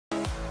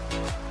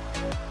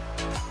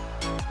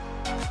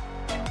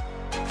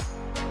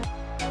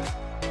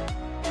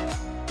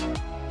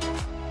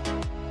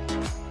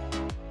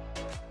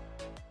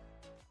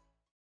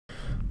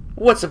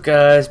What's up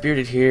guys,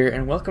 Bearded here,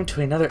 and welcome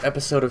to another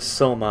episode of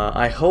Soma.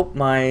 I hope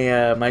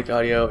my mic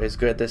audio is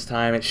good this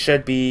time. It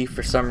should be.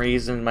 For some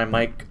reason my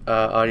mic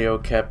audio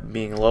kept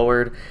being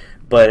lowered,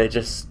 but it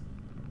just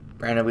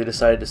randomly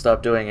decided to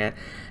stop doing it.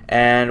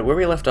 And where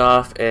we left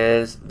off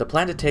is the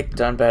plan to take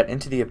Dunbat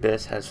into the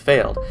abyss has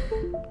failed.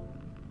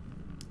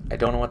 I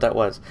don't know what that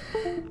was.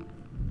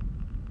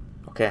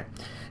 Okay.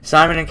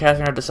 Simon and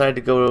Catherine have decided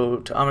to go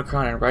to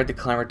Omicron and ride the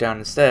climber down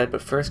instead,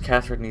 but first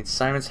Catherine needs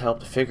Simon's help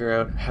to figure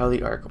out how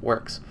the Ark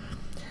works.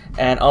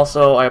 And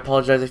also, I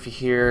apologize if you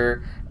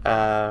hear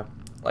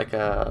like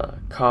a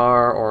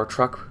car or a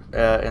truck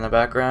in the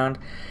background.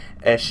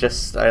 It's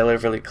just, I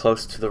live really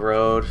close to the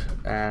road,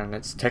 and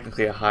it's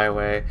technically a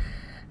highway,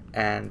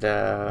 and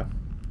there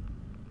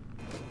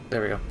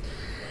we go.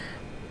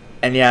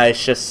 And yeah,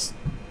 it's just,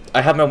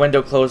 I have my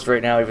window closed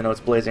right now even though it's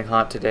blazing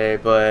hot today,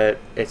 but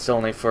it's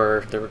only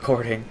for the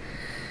recording.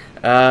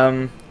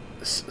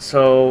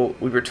 So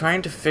we were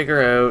trying to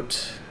figure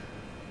out,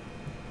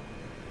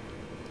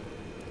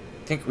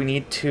 I think we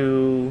need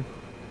to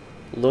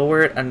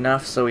lower it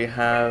enough so we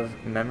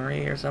have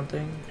memory or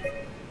something.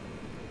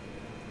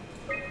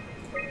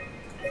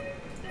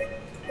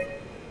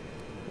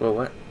 Whoa,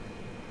 what?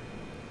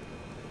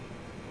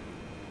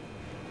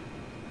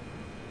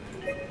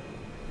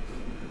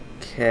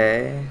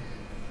 Okay.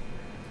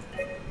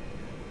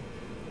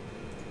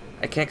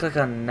 I can't click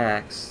on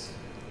next.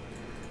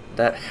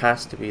 That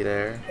has to be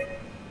there.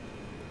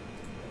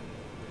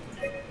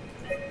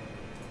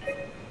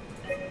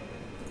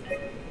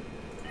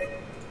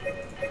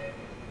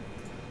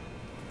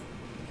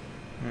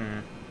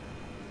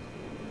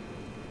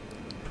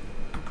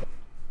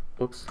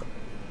 Whoops.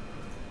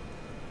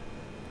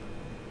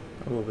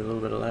 Oh, a little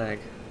bit of lag.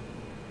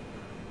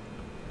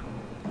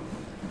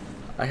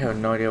 I have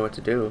no idea what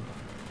to do.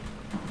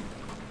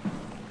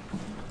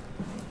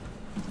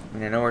 I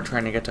mean, I know we're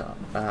trying to get to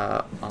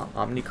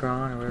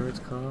Omicron or whatever it's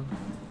called.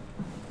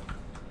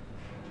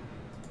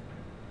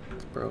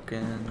 It's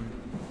broken.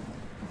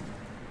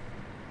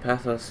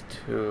 Pathos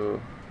 2.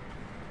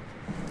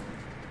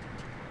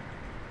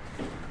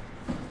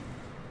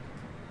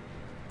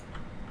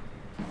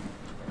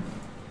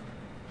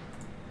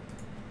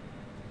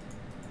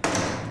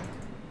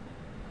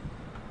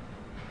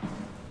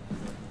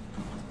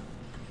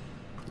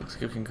 Looks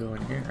like you can go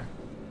in here.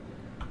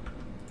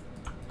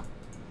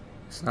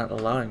 It's not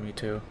allowing me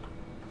to.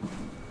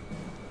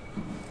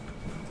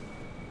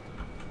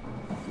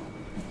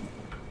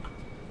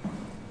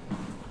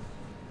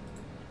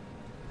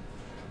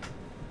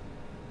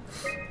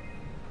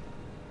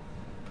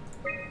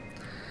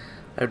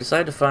 I've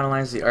decided to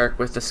finalize the Ark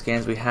with the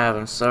scans we have.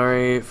 I'm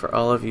sorry for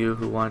all of you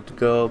who wanted to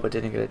go but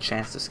didn't get a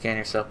chance to scan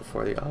yourself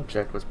before the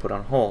object was put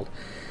on hold.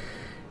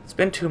 It's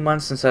been 2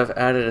 months since I've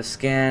added a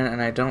scan,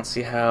 and I don't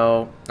see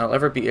how I'll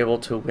ever be able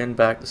to win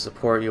back the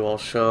support you all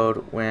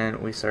showed when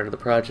we started the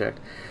project.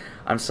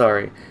 I'm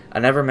sorry. I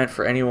never meant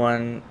for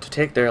anyone to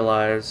take their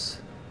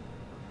lives.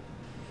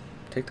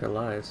 Take their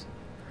lives?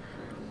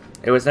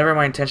 It was never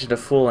my intention to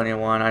fool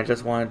anyone. I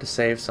just wanted to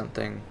save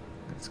something.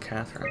 It's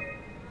Catherine.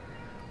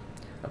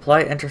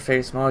 Apply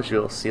interface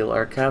module. Seal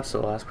Ark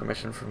capsule. Ask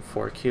permission from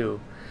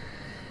 4Q.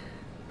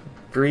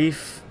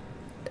 Brief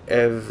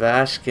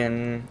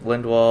Evashkin,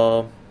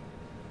 Lindwall,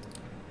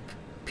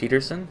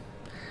 Peterson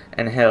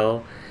and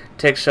Hill.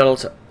 Take shuttle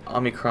to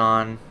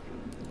Omicron.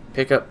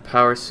 Pick up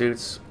power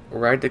suits.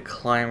 Ride the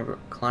climber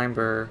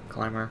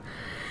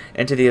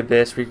into the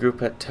abyss.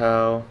 Regroup at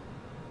Tau.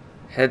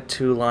 Head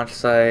to launch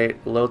site.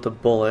 Load the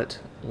bullet.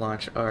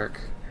 Launch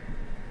Ark.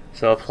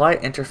 So apply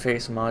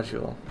interface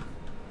module.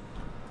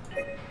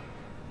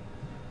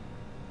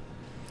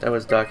 That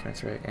was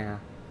documents, right? Yeah.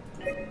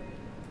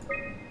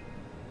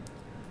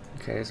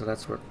 Okay, so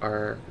that's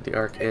where the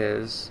Ark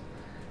is.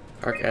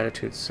 Ark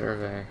attitude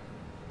survey.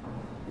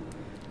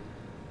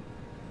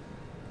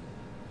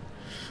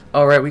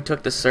 Oh right, we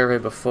took the survey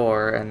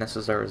before, and this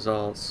is our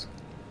results.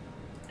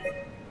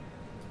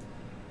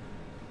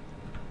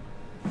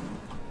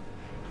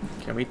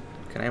 Okay,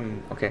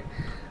 I'm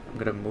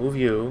gonna move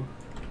you.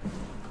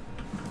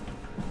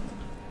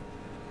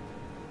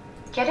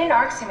 Get an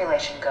Ark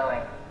simulation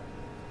going.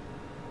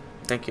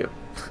 Thank you.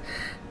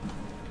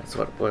 That's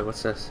what, boy,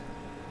 what's this?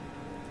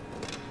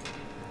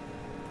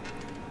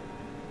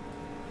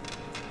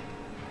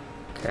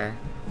 Okay.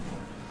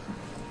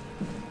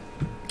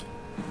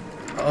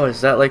 Oh,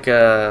 is that like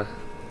a...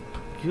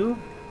 You?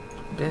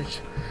 Bitch.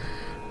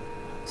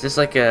 Is this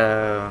like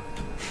a...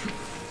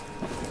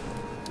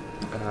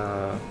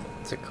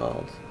 what's it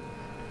called?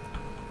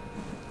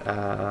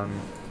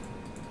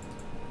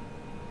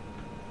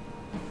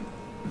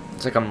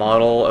 It's like a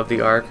model of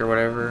the Ark or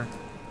whatever.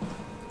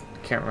 I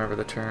can't remember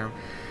the term.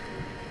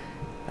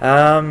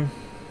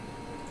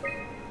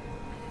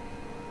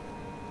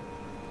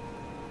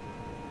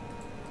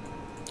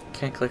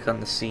 Can't click on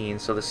the scene,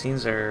 so the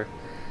scenes are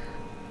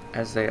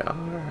as they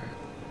are.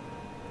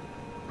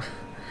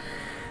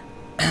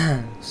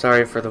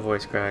 Sorry for the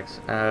voice cracks.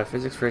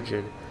 Physics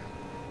rigid.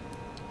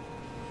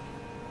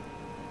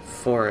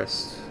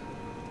 Forest.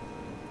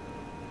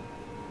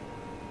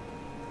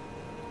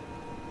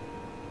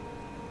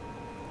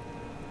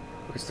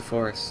 Where's the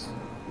forest?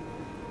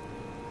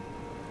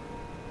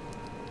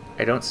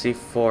 I don't see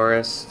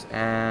forest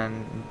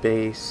and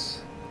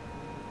base.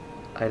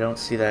 I don't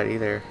see that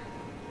either.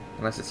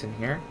 Unless it's in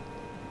here?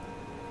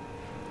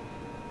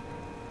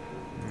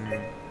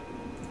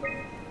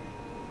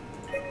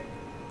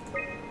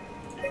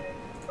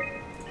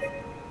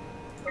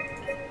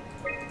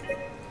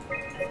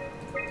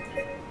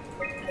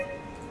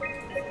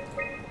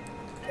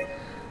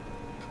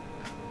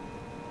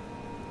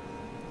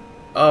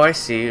 Oh, I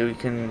see. We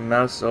can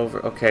mouse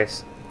over. Okay.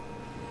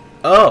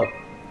 Oh!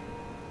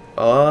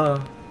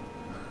 Oh.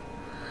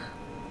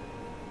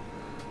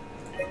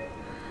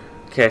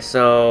 Okay,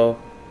 so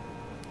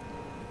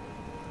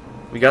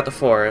we got the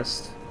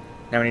forest.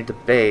 Now we need the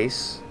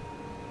base.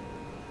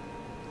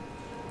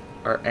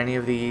 Are any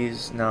of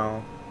these?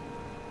 No.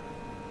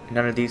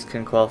 None of these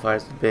can qualify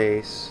as the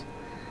base.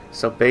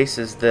 So base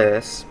is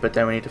this, but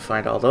then we need to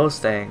find all those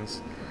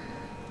things.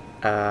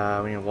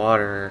 We need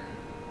water.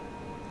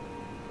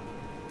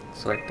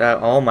 So like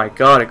that. Oh my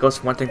god, it goes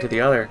from one thing to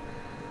the other.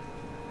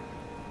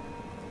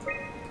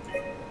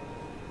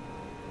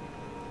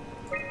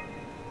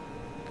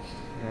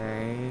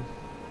 Okay.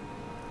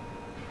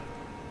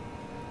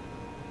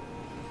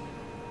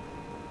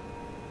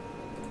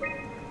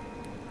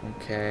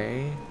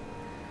 Okay.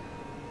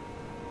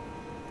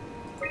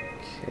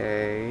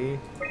 Okay.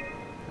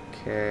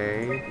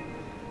 Okay.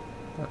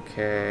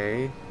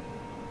 Okay.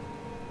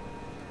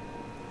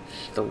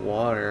 The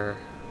water.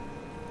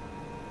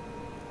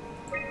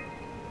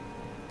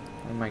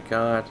 Oh my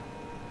god.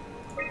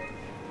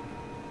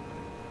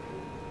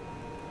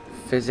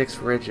 Physics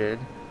rigid.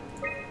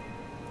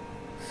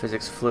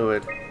 Physics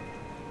fluid.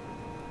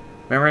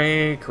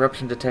 Memory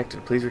corruption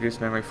detected. Please reduce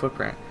memory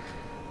footprint.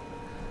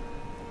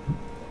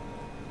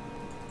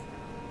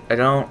 I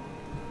don't...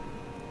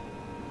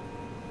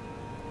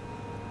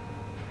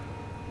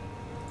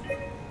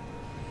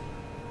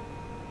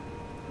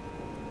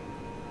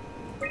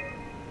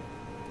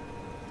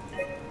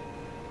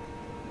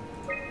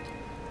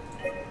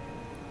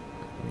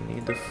 We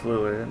need the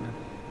fluid.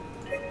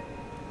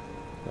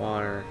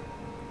 Water.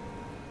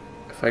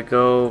 If I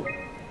go...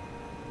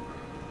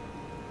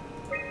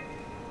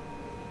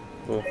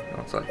 Oh, no,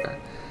 it's like that.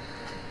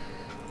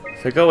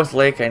 If I go with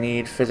lake, I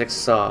need physics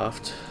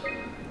soft.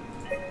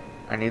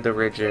 I need the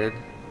rigid.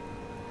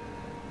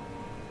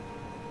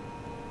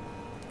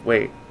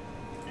 Wait.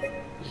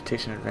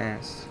 Vegetation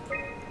advanced.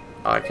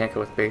 Oh, I can't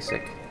go with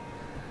basic.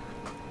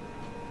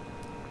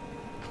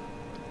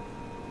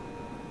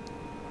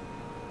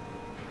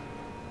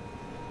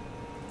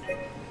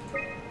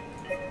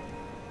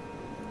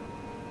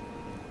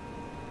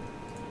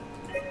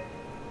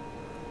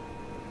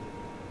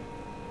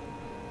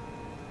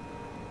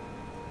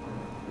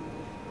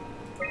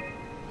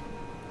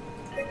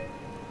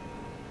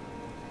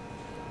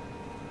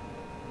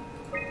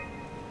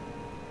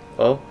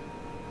 Oh.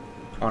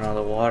 Oh no,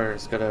 the water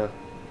is gonna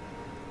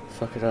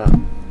fuck it up.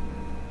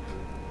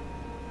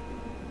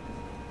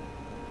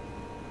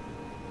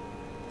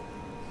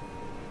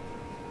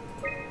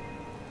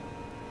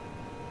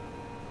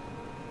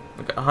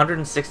 Okay,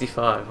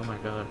 165. Oh my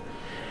god.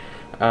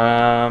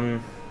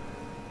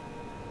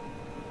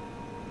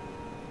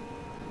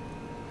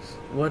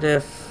 What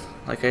if,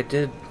 like I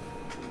did...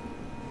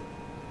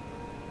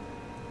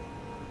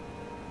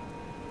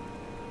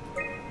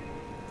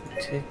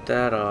 Take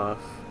that off.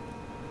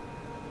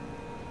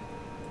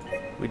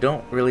 We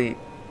don't really...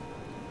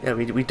 Yeah,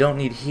 we don't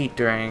need heat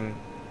during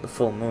the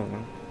full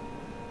moon.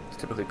 It's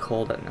typically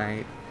cold at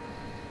night.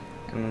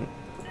 And...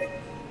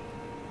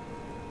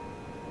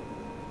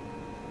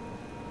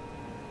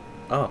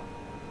 Oh.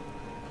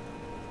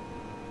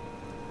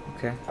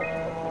 Okay.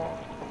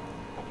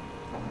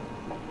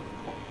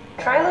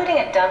 Try loading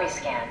a dummy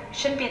scan.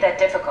 Shouldn't be that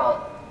difficult.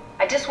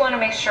 I just want to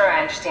make sure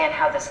I understand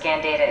how the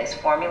scan data is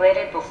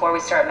formulated before we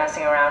start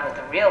messing around with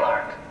the real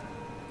ARC.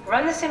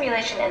 Run the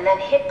simulation and then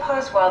hit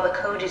pause while the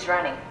code is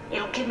running.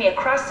 It'll give me a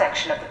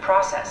cross-section of the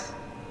process.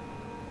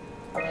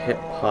 Hit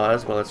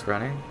pause while it's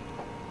running?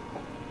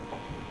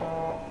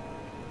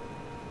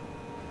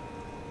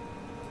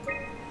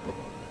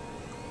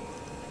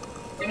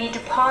 You need to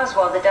pause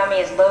while the dummy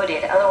is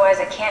loaded, otherwise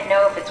I can't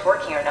know if it's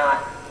working or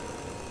not.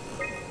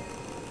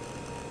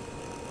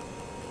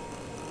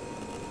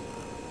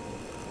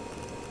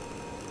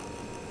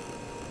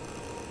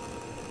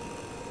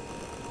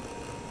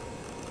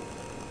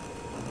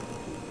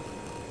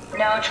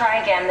 No,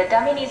 try again. The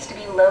dummy needs to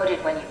be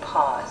loaded when you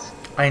pause.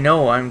 I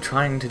know, I'm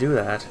trying to do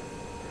that.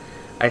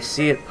 I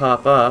see it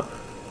pop up.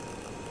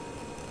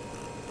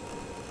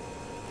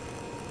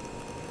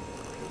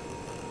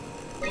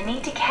 You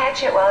need to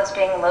catch it while it's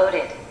being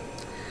loaded.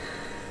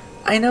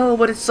 I know,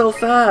 but it's so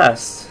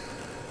fast.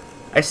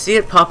 I see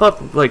it pop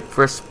up, like,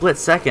 for a split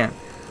second.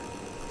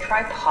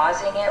 Try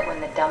pausing it when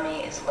the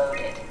dummy is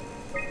loaded.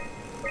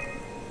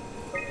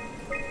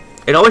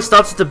 It always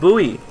stops at the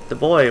buoy, the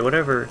boy,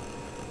 whatever.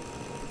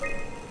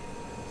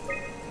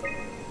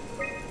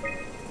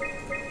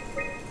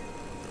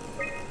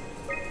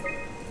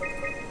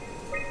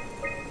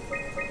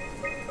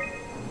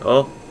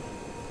 Oh.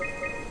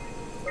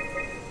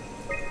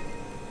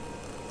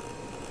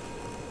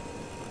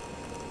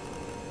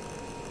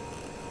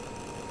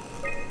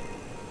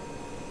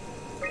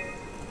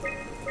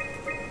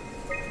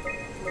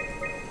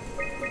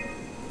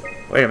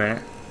 Wait a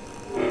minute.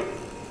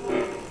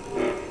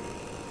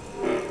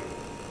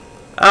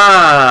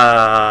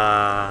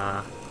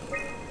 Ah!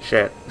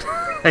 Shit.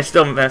 I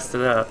still messed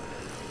it up.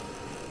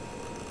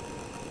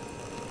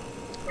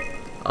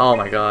 Oh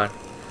my god.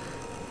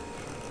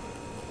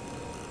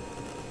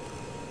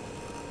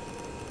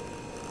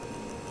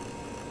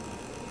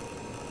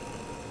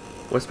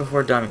 What's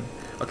before dummy?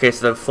 Okay,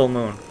 so the full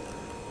moon.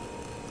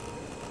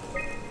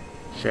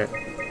 Shit.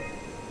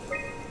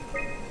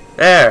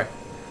 There!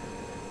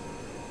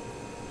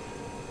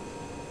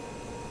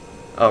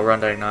 Oh, run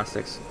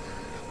diagnostics.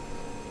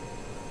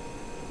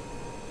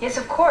 Yes,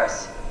 of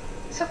course.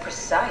 So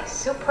precise,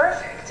 so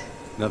perfect.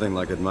 Nothing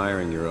like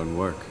admiring your own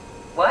work.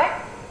 What?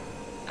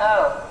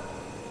 Oh,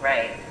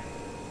 right.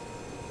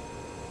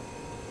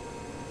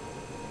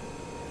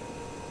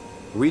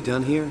 Are we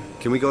done here?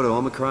 Can we go to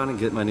Omicron and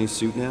get my new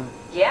suit now?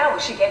 Yeah, we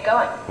should get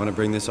going. Want to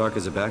bring this Ark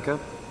as a backup?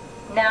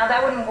 No,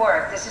 that wouldn't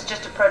work. This is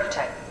just a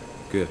prototype.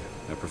 Good.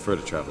 I prefer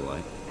to travel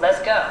light.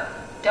 Let's go.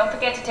 Don't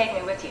forget to take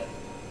me with you.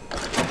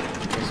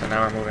 Okay, so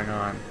now we're moving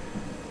on.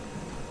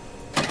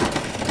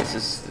 This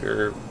is...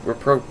 we're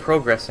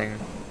progressing.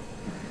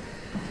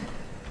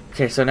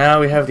 Okay, so now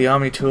we have the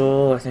Omni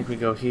tool. I think we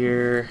go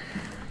here.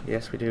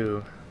 Yes, we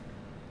do.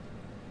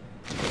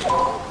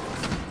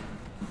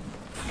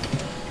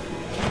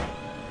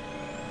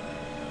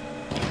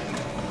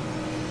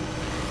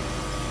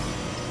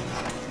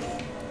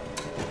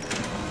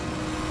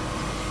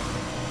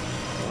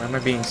 Why am I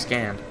being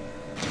scanned?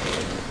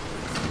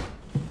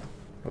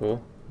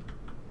 Oh.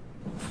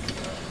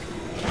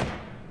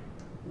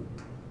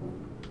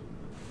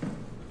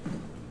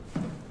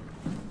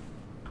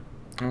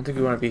 I don't think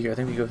we want to be here. I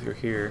think we go through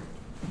here.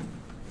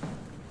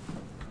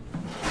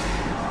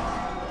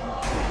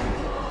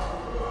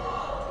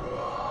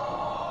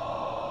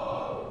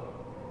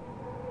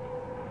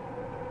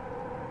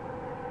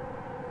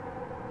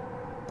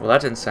 Well,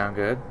 that didn't sound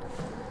good.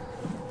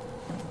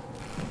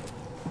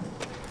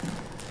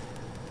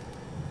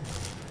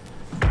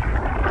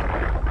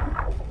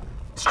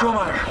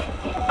 Strohmeyer!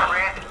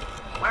 Grant,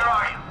 where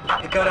are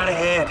you? It got out of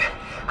hand.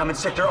 I'm in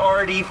sector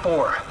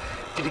RD4.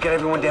 Did you get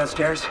everyone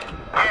downstairs?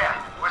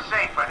 Yeah, we're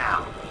safe for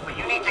now. But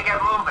you need to get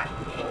moving.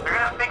 They're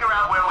gonna figure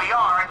out where we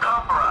are and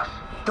come for us.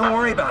 Don't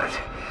worry about it.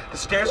 The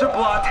stairs are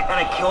blocked and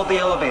I killed the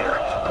elevator.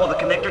 Pulled the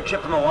connector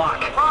chip from the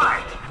lock.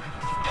 Right.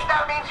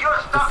 That means you're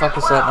The stuck fuck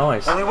as is well. that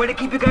noise? Only way to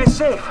keep you guys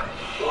safe.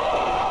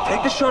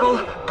 Take the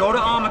shuttle, go to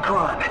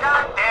Omicron.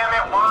 God damn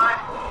it, Juan.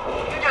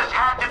 You just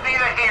had to be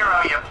the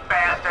hero, you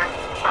bastard.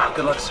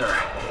 Good luck, sir.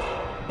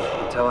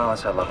 Tell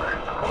Alice I love her.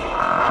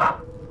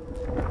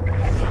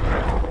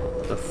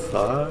 What the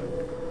fuck?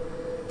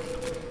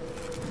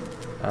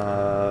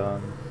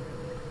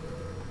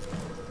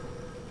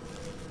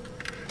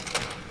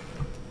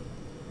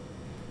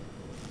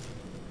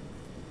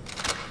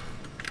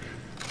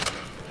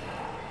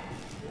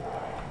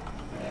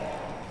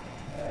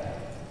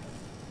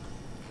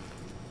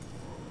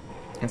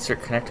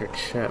 Insert connector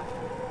chip.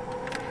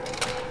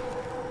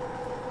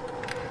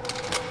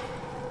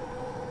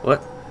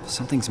 What?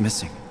 Something's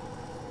missing.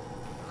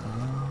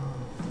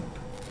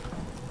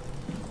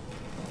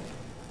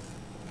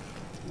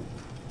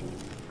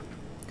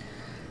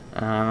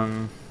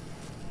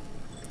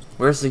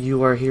 Where's the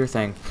 "you are here"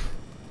 thing?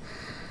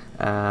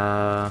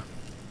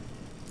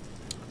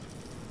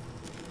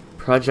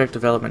 Project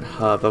Development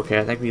Hub. Okay,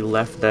 I think we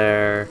left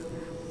there.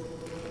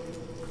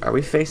 Are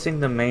we facing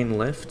the main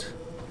lift?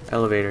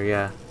 Elevator,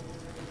 yeah.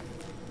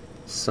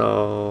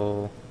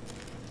 So...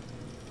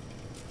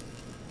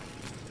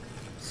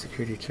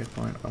 security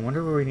checkpoint. I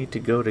wonder where we need to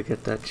go to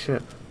get that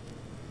chip.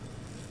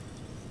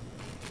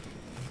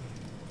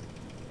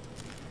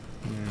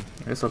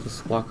 I guess I'll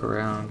just walk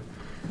around.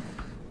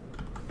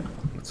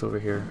 What's over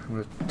here?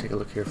 I'm gonna take a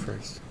look here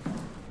first.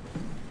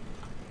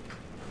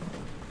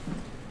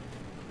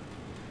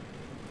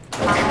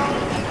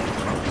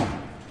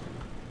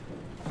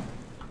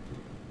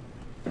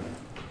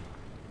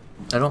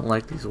 I don't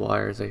like these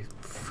wires, they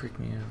freak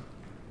me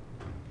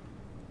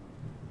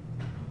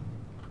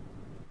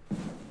out.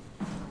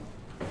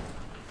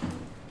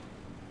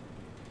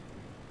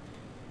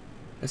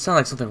 It sounds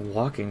like something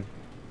walking.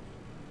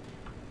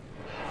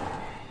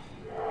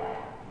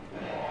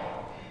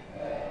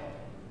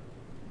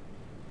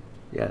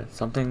 Yeah,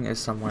 something is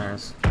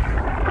somewheres.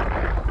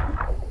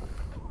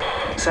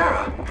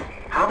 Sarah,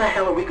 how the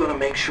hell are we going to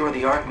make sure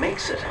the Ark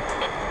makes it?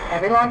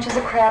 Every launch is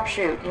a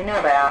crapshoot, you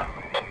know that.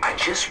 I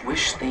just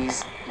wish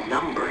these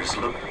numbers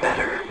looked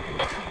better.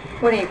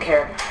 What do you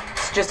care?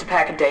 It's just a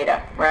pack of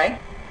data,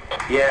 right?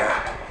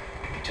 Yeah,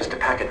 just a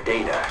pack of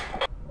data.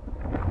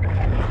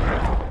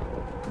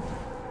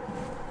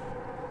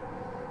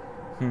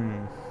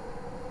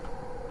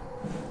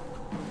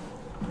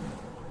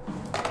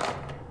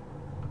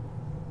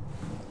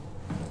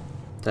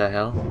 The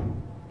hell?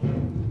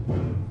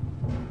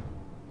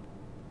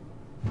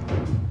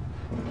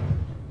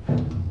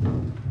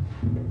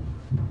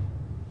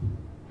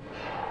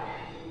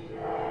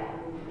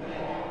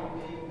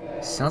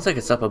 Sounds like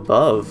it's up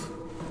above.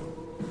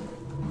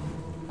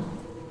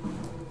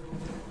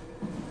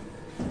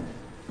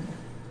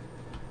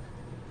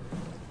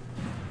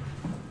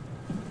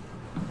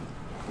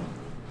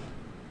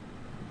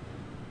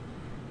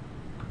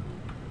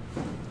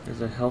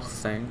 There's a health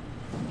thing.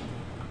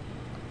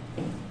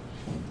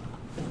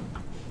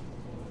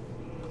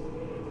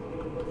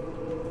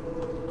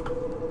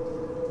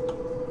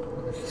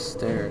 There's the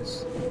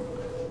stairs.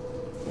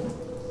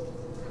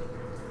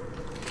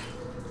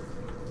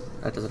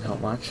 That doesn't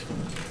help much.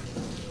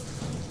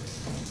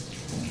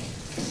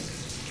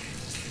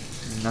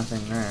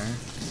 Nothing there.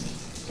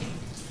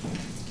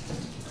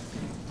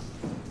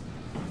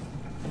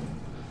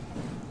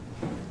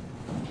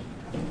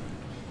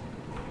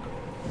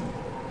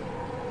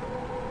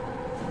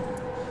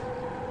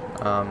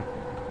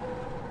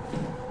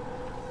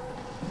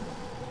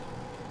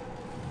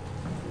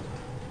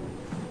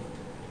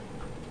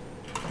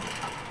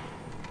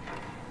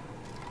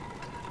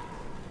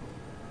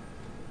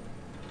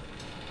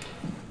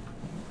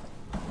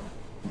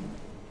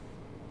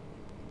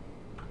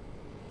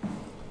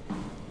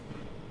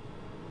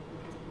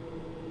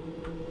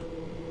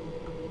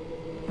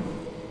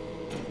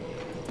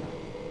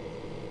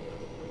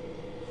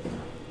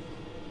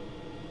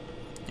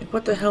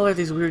 What the hell are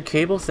these weird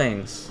cable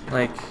things?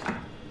 Like,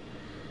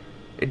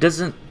 it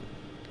doesn't...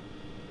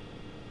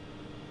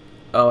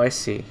 Oh, I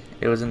see.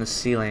 It was in the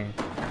ceiling.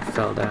 It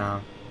fell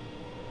down.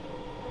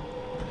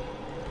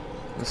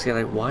 Let's see,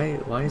 like,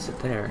 why is it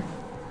there?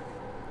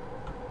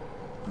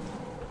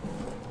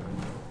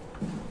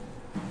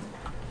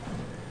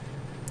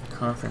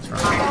 Conference room.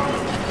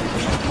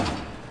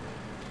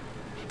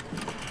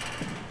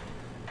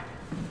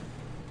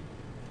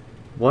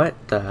 What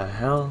the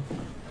hell?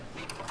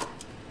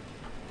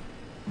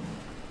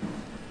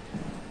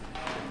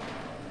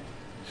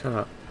 Shut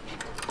up.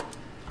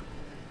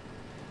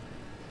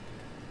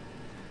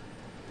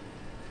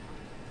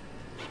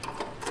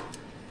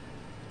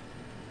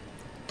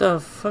 What the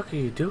fuck are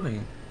you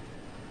doing?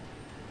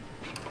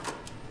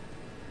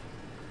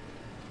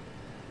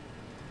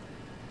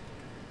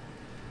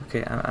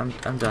 Okay,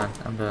 I'm done.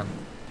 I'm done.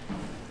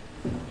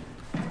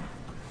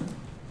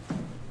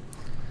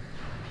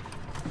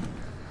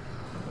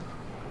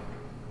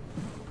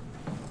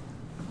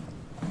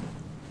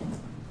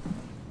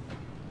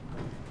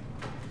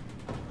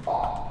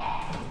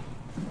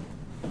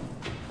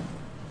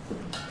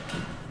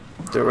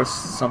 There was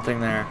something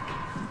there.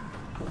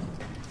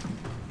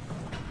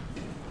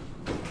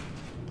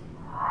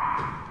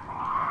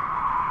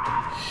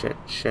 Shit,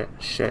 shit,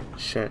 shit,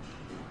 shit.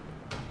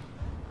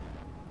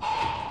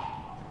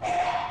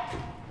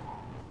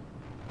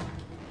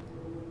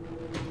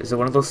 Is it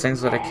one of those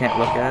things that I can't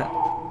look at?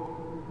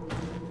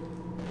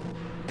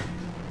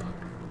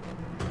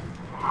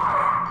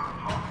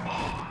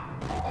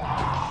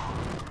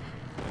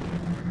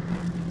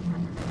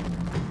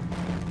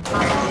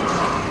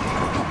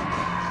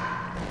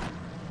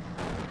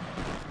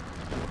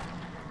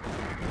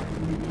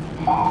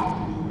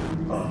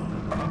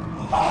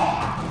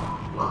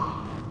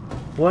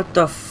 What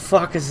the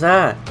fuck is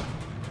that?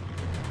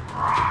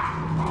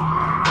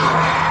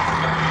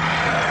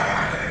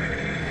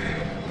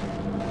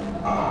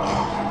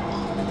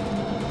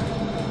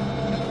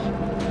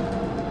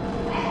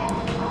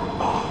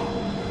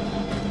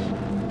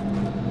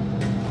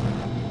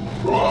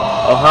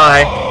 Oh,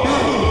 hi.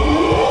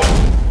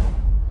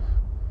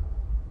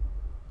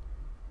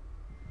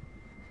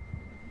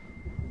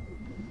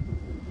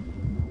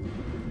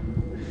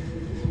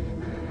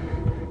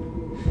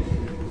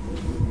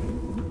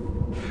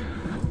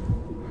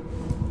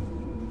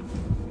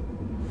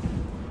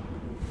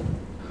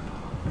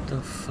 What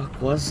the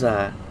fuck was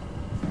that?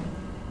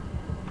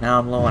 Now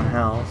I'm low on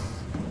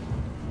health.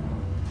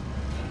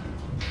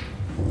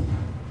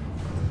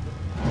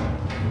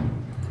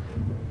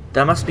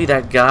 That must be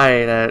that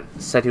guy that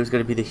said he was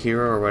going to be the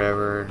hero or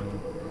whatever.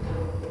 And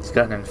he's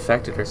gotten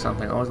infected or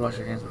something. Always wash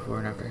your hands before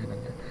and after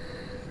hitting it.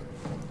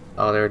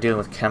 Oh, they were dealing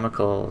with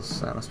chemicals.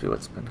 That must be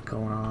what's been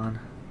going on.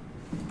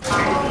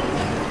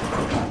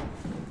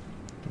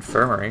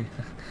 Infirmary.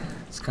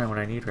 That's kind of what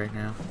I need right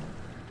now.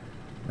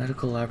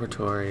 Medical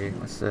laboratory.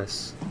 What's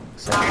this?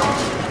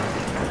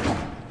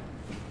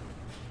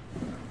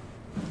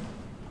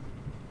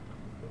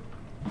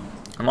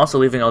 I'm also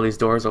leaving all these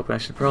doors open. I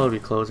should probably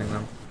be closing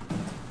them.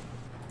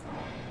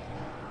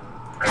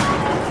 And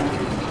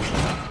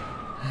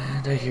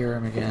I hear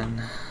him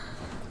again.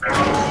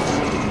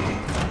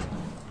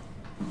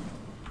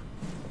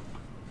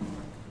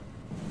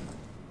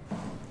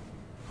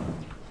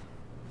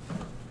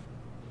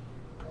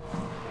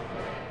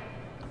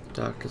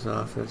 Doctor's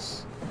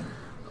office.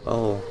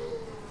 Oh.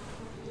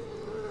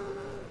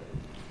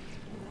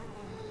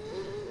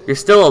 You're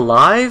still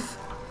alive?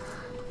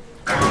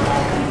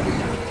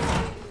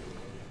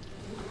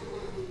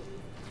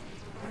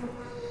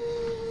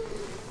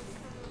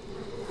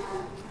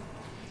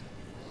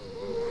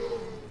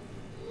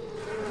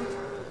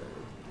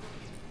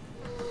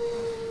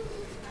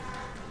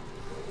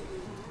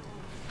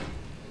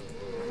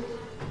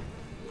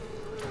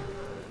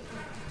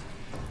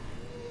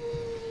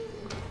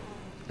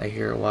 I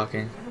hear her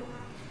walking.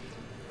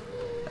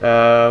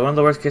 One of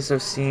the worst cases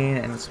I've seen,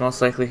 and it's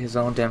most likely his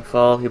own damn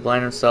fault. He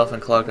blinded himself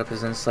and clogged up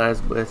his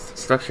insides with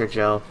structure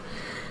gel.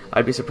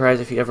 I'd be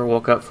surprised if he ever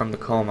woke up from the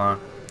coma.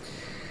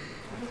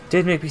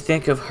 Did make me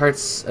think of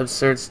Hart's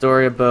absurd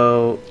story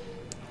about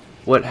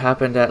what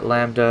happened at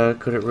Lambda.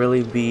 Could it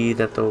really be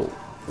that the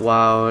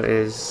WoW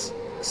is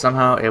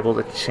somehow able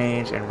to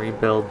change and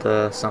rebuild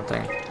the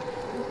something?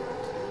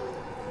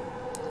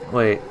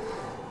 Wait.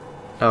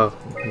 Oh,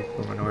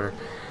 move in order.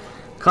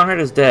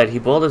 Conrad is dead. He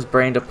boiled his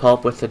brain to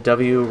pulp with the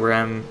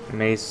WREM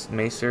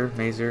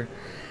macer.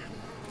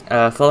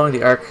 Following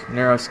the ARC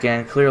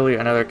neuroscan, clearly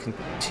another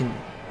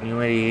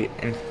continuity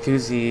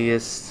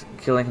enthusiast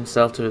killing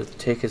himself to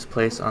take his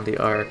place on the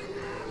ARC.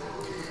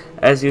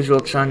 As usual,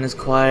 Chun is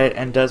quiet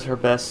and does her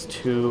best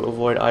to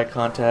avoid eye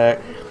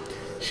contact.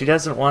 She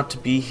doesn't want to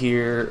be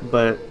here,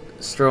 but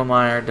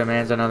Strohmeyer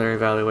demands another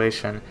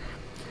evaluation.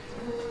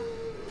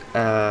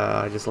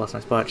 I just lost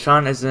my spot.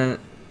 Sean isn't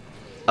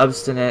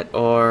obstinate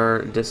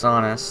or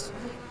dishonest,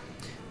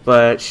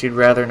 but she'd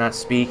rather not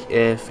speak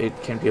if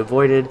it can be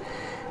avoided.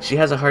 She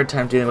has a hard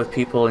time dealing with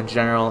people in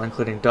general,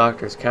 including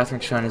doctors.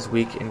 Catherine Chun is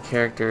weak in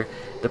character,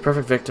 the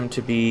perfect victim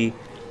to be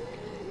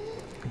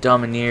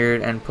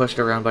domineered and pushed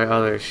around by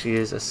others. She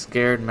is a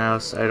scared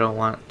mouse I don't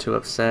want to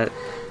upset,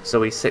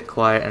 so we sit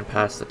quiet and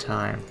pass the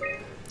time.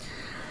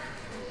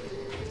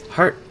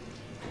 Hart...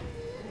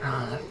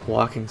 Oh, that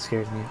walking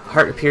scares me.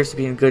 Hart appears to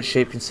be in good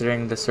shape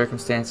considering the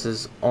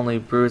circumstances, only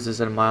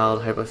bruises and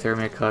mild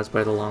hypothermia caused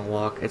by the long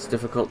walk. It's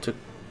difficult to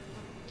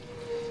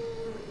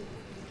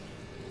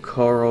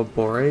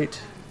corroborate?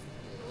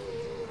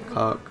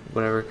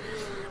 Whatever.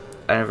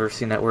 I've never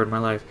seen that word in my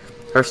life.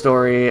 Her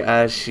story,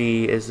 as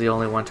she is the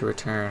only one to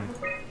return.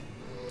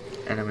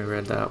 And then we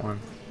read that one.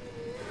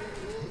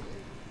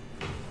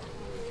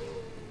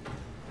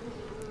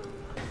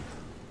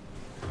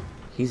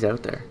 He's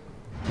out there.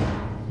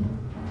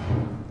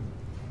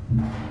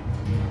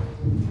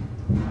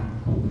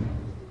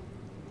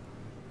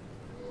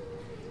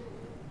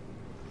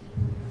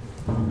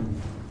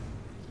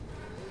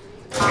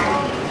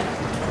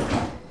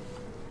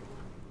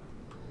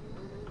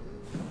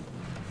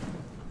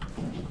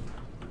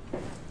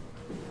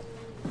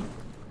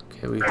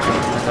 Okay, we've been in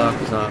the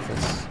doctor's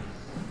office.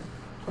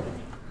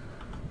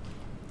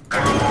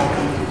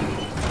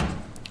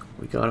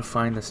 We gotta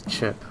find this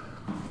chip.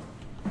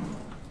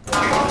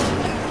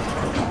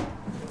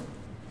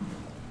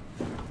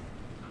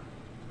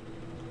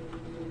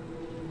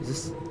 Is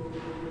this...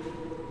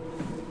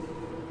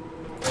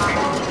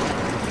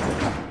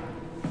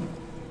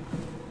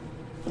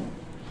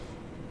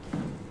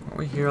 Aren't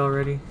we here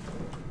already?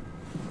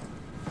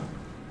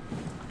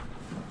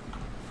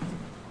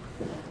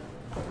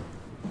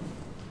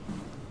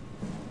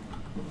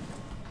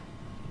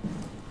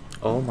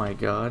 Oh my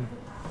god.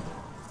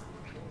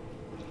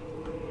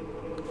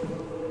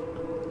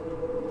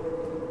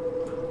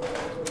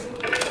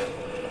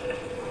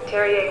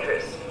 Terry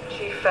Ahrix,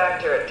 Chief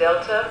Factor at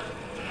Delta,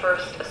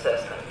 first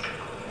assessment.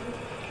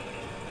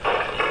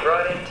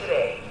 Brought in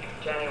today,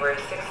 January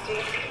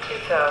 16th,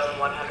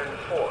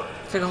 2104.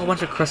 It's like a whole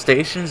bunch of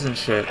crustaceans and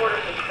shit.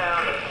 Reportedly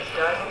found in his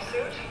diving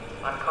suit,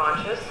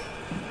 unconscious,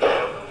 in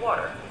open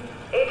water.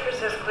 Ahrix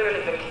has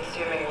clearly been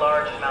consuming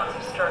large amounts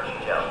of structure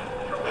gel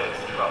for weeks,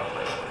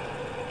 probably.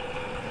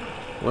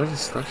 What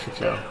is structure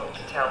gel? Difficult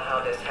to tell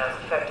how this has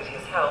affected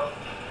his health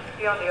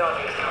beyond the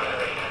obvious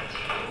malnourishment,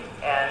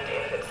 and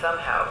if it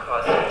somehow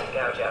caused him to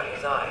gouge out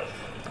his eyes.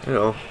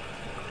 Ew.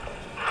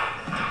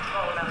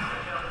 Small amounts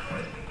of gel have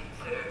always been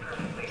considered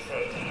perfectly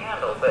safe to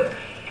handle, but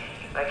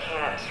I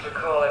can't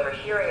recall ever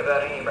hearing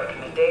about any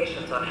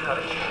recommendations on how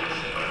to treat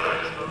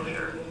severe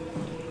exposure.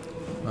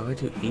 Why would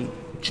you eat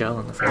gel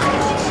in the first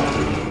place?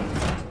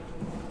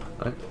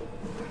 What?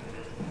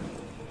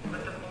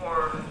 But the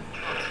more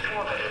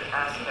transformative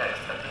aspects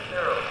of the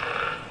neural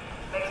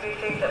makes me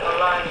think that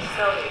malign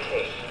cell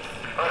mutations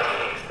are to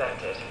be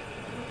expected.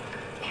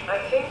 I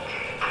think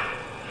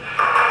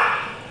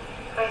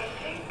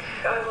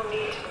I will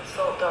need to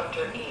consult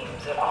Dr.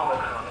 Eames at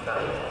Omicron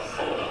about this.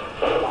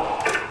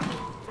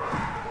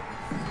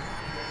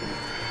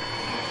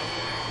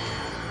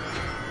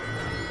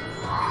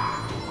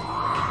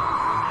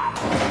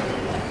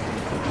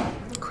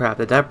 Crap,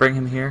 did that bring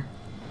him here?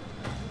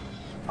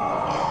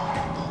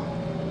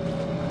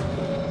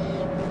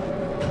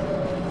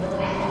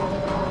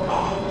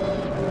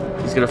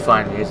 He's gonna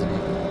find me, isn't he?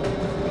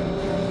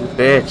 You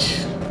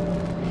bitch.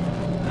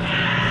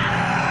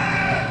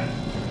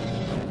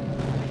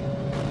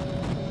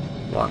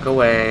 Walk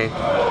away.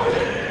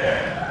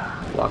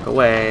 Walk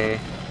away.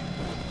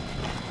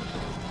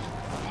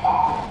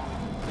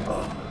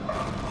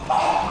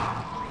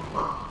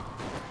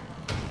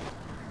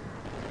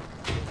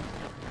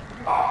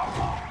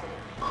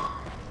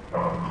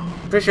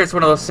 Pretty sure it's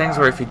one of those things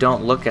where if you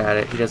don't look at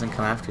it, he doesn't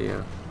come after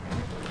you.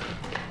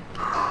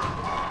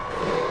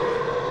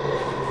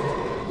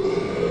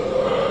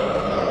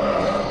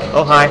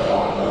 Oh, hi.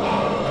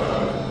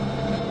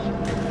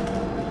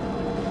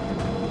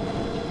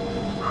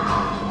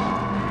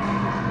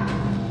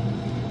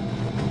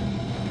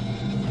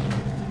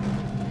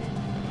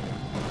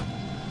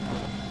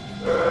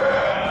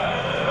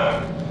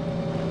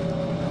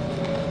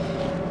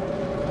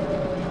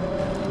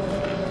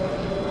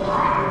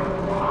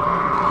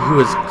 he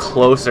was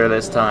closer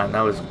this time.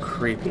 That was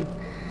creepy.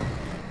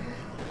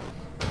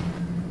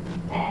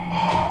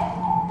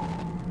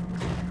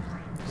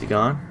 Is he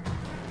gone?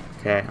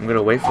 Okay, I'm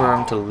gonna wait for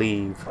him to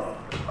leave.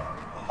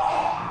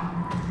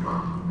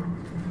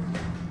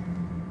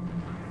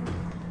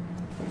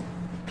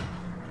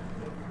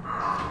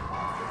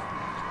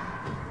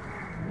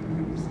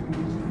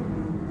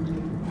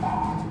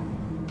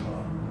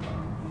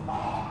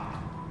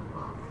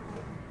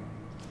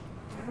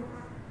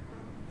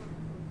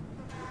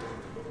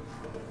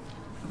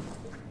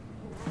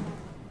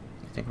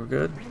 Think we're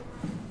good?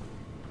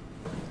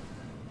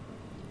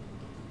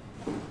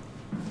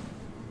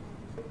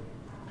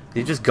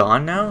 He just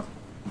gone now?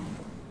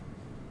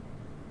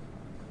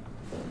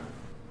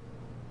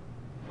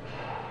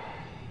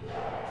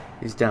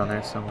 He's down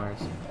there somewhere.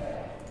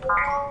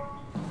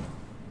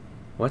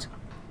 What?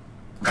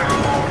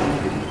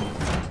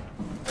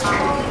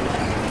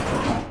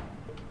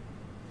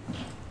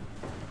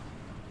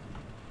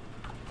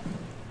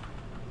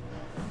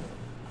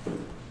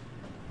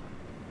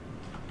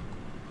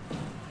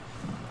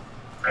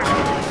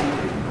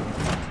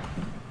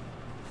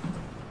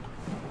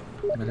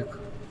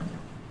 Medical.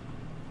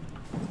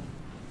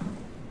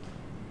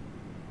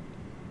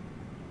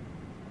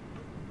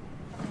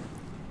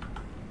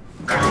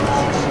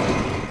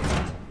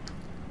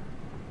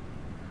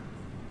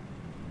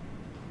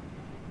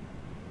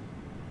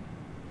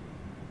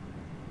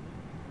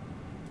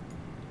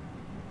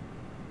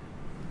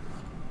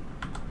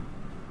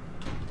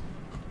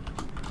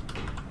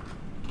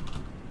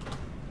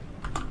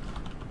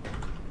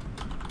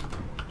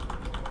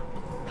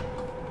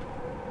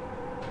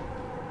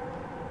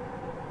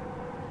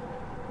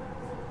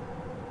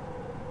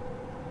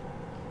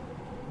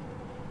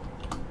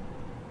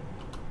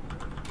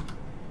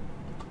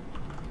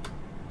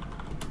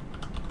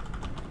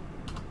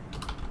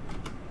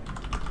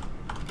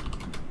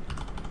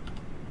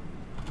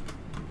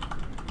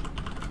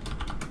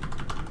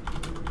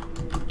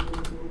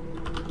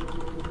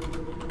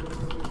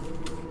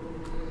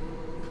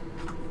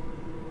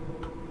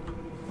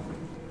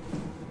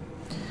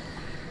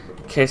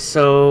 Okay,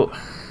 so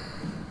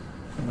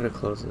I'm gonna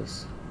close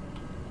this.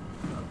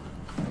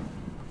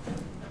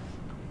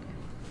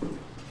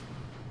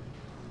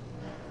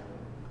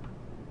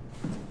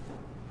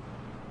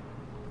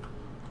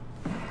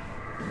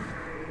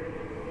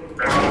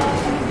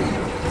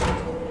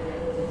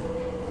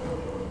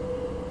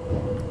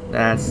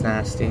 That's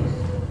nasty.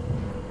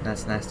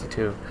 That's nasty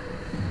too.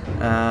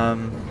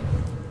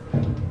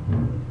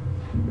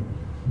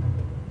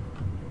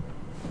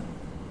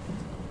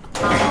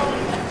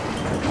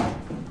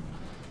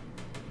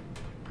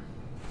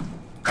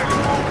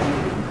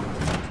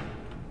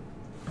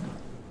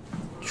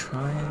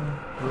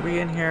 Were we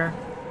in here?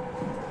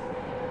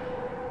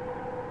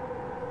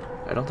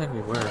 I don't think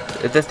we were.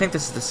 I think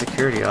this is the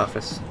security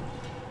office.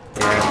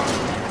 Yeah.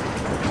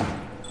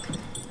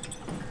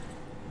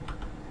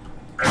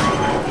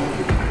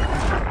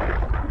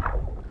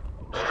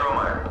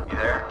 Stromeyer, you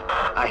there?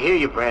 I hear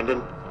you, Brandon.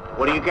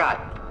 What do you got?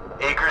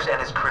 Akers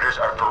and his critters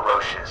are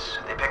ferocious.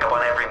 They pick up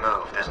on every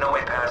move. There's no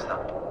way past them.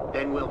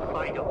 Then we'll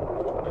fight them.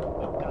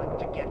 We've got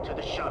to get to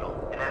the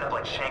shuttle. And end up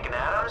like Shank and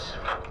Adams?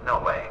 No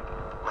way.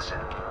 Listen,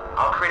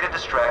 I'll create a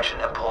distraction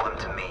and pull them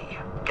to me.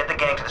 Get the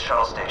gang to the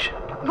shuttle station.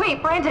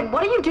 Wait, Brandon,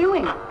 what are you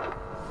doing?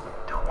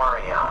 Don't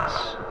worry,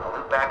 Alice. I'll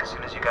loop back as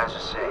soon as you guys are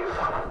safe.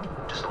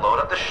 Just load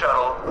up the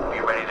shuttle and be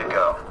ready to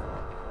go.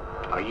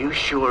 Are you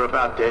sure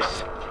about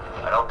this?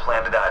 I don't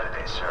plan to die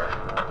today, sir.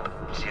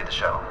 See you at the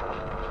shuttle.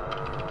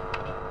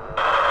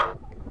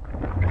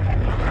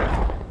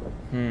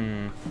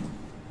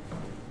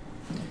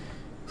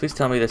 Please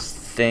tell me this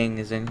thing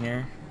is in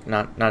here.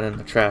 Not in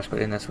the trash,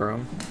 but in this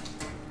room.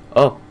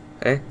 Oh,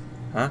 hey,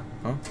 huh?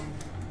 Oh,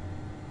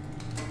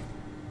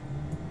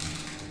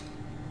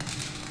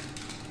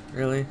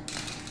 really?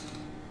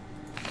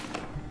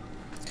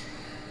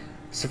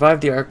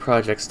 Survive the Ark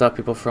project. Stop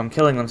people from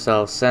killing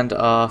themselves. Send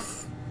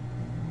off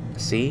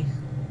C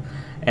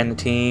and the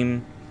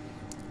team.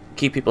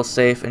 Keep people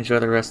safe. Enjoy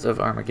the rest of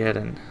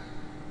Armageddon.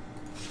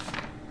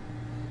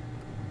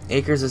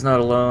 Akers is not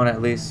alone.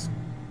 At least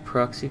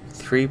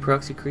three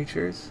proxy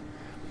creatures.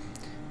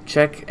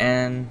 Check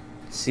and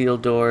seal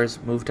doors.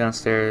 Move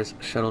downstairs.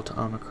 Shuttle to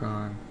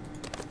Omicron.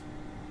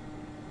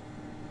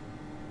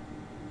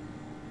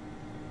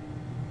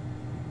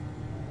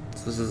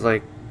 So this is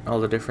like all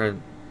the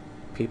different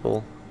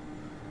people.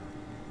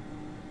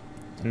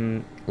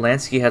 And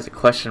Lansky has a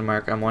question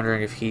mark. I'm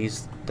wondering if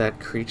he's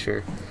that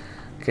creature.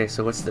 Okay,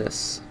 so what's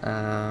this?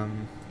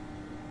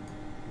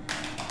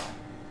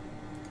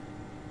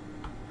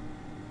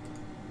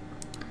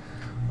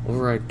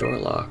 Override door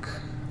lock.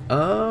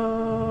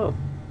 Oh!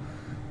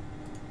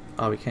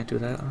 Oh, we can't do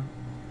that?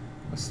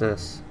 What's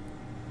this?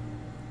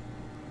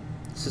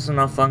 System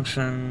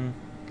malfunction.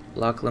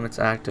 Lock limits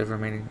active.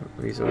 Remaining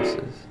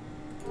resources.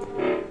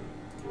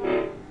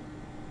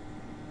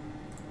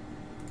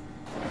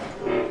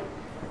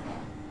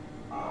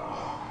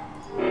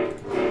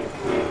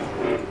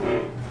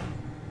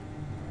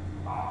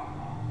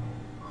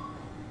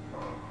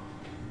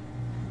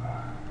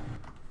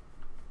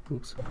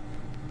 Oops.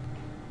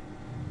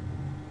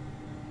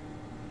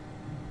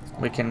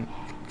 Wait, can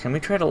we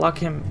try to lock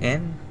him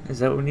in? Is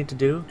that what we need to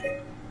do?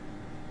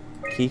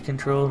 Key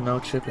control, no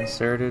chip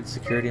inserted,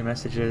 security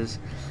messages.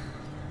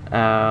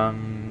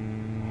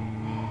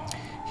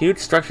 Huge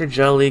structured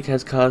gel leak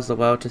has caused the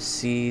WoW to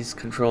seize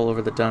control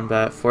over the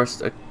Dunbat,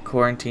 forced a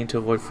quarantine to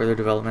avoid further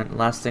development.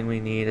 Last thing we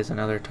need is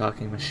another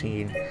talking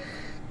machine.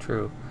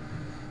 True.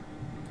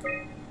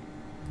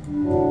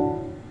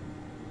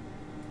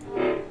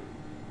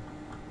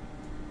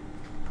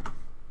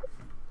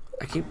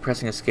 I keep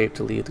pressing escape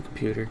to leave the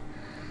computer.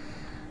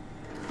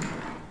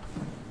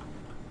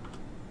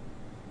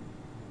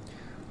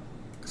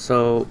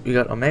 So, you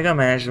got Omega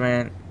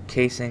Management,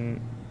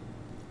 casing.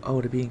 Oh,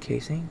 to be in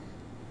casing?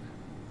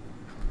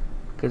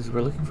 Because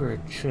we're looking for a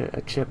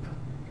chip.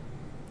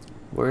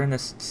 We're in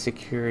this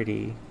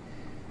security.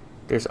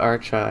 There's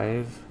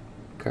archive.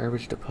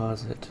 Garbage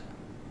deposit.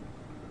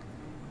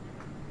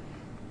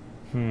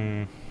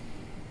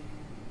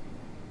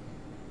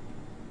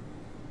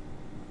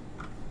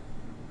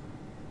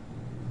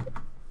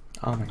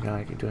 Oh my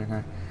god, I keep doing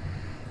that.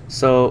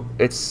 So,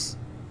 it's...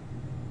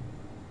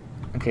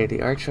 Okay,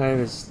 the archive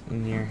is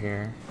near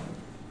here.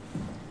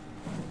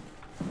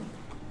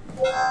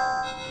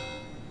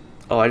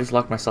 Oh, I just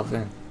locked myself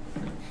in.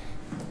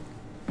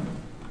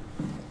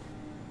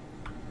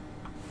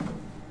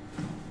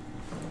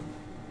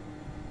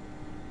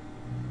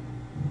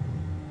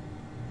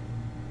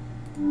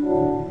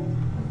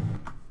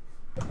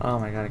 Oh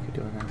my god, I keep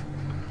doing that.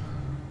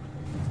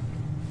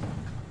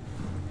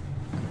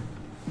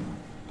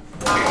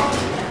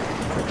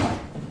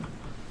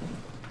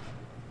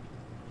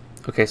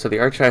 Okay, so the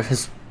archive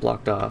is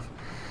blocked off.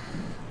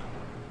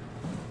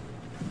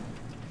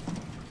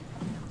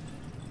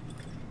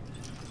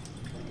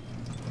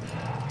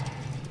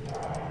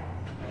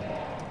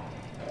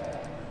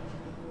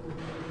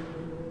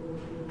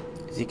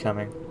 Is he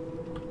coming?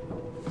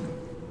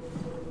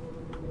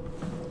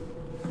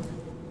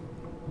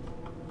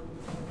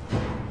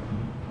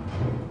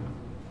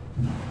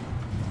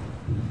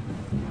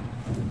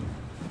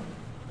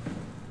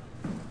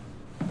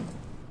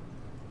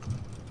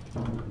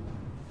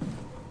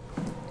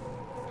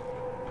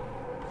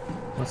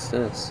 What's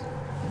this?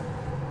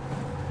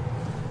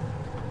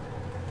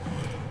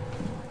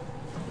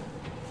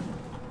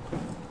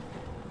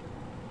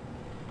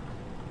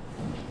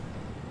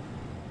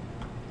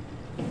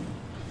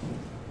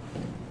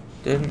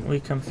 Didn't we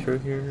come through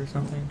here or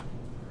something?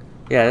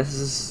 Yeah, this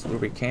is where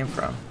we came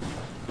from.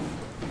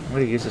 I'm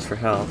gonna use this for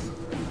health.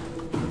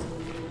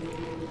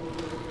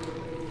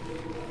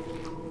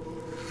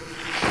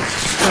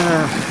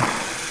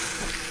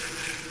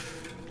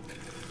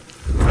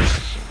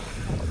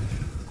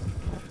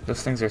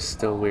 Those things are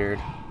still weird.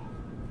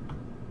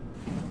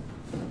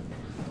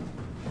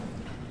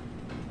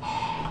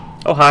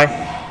 Oh,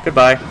 hi.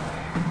 Goodbye.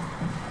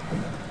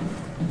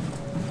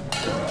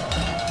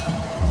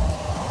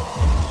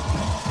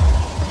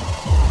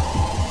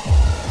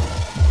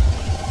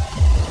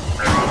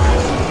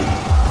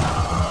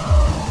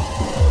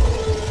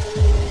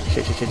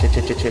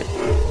 Shit.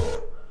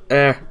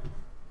 There.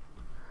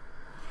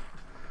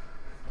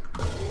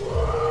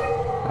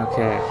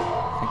 Okay.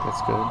 I think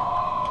that's good.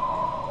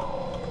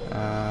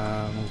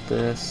 Move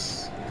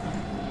this.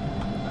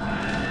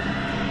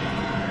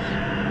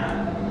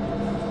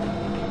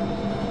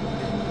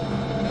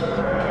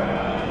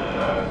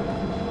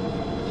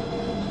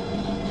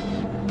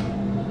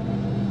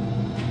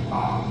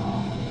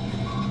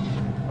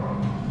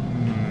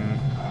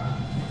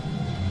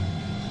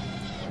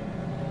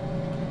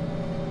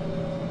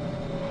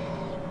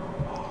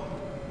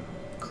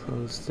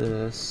 Close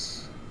this.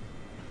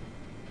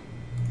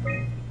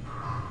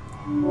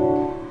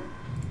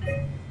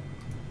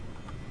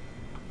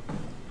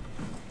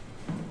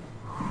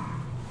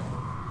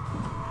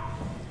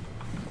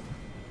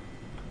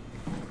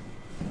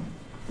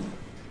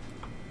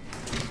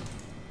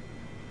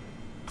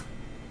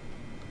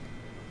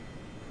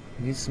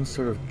 Need some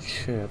sort of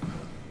chip.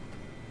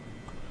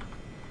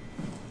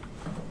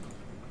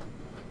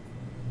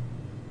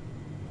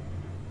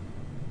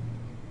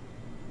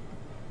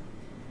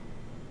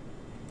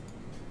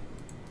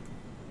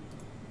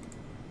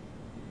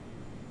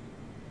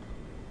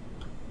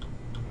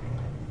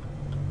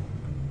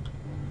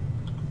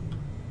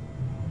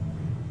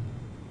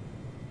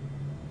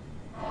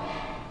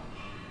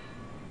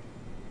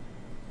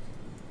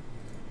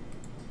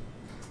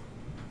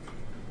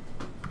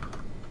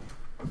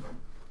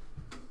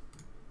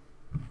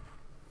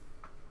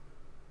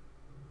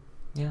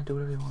 Yeah, do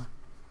whatever you want.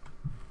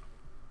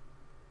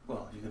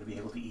 Well, you're going to be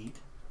able to eat?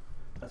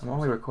 I'm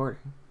only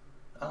recording.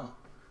 Oh.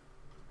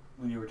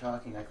 When you were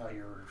talking, I thought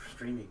you were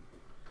streaming.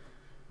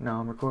 No,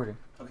 I'm recording.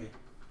 Okay.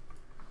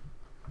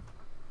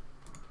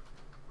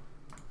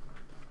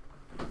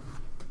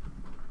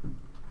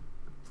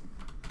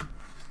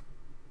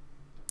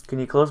 Can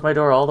you close my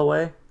door all the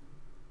way?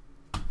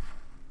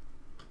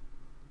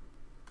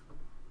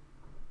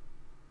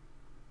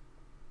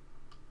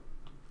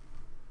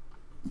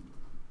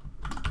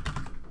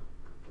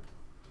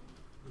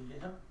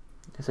 Yeah.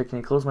 I said, can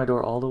you close my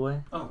door all the way?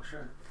 Oh,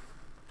 sure.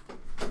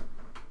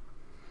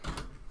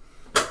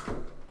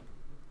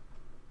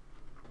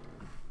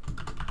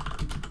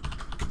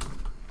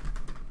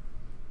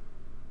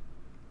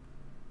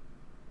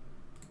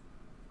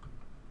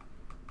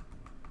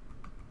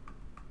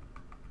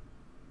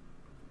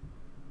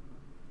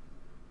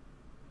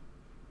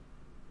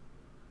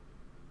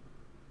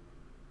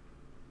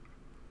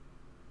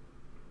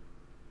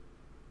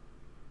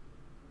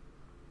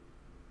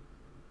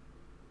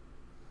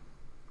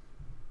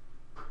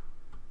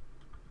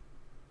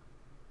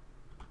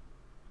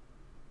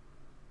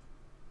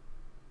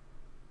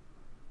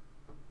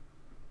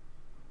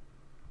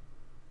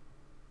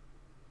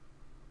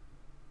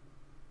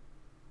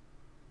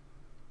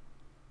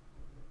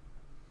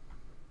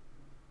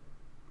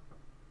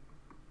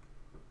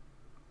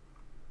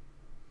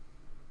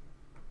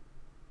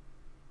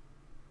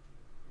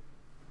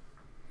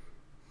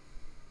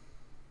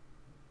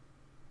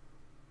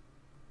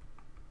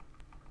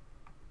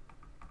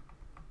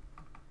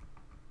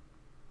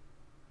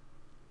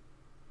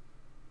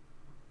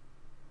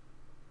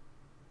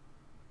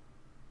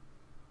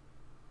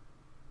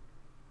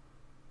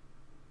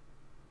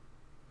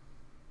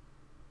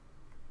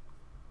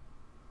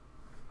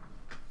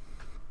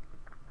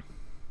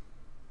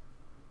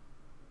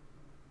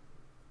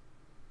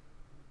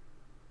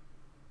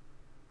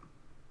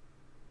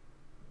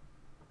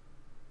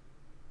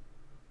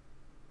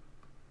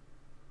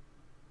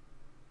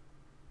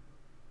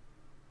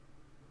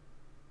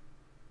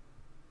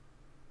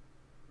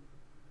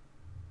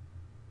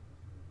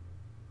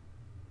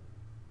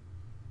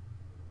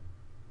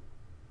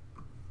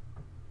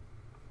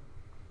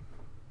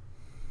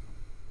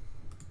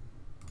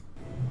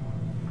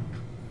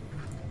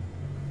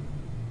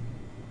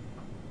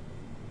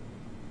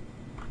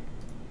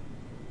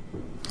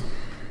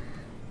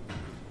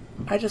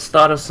 I just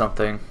thought of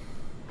something.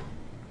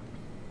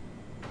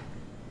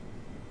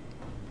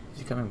 Is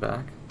he coming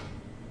back?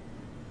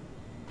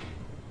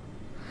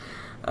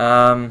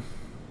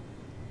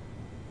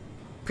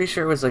 Pretty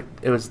sure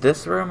it was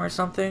this room or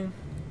something.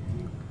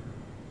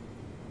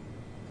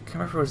 I can't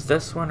remember if it was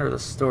this one or the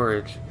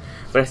storage,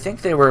 but I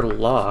think they were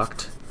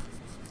locked,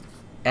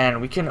 and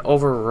we can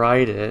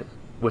override it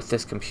with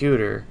this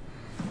computer.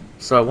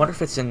 So I wonder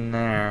if it's in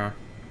there.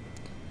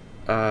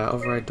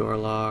 Override door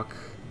lock.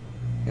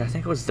 Yeah, I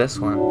think it was this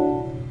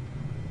one.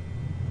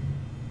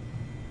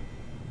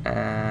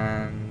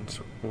 And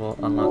we'll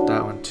unlock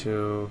that one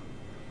too.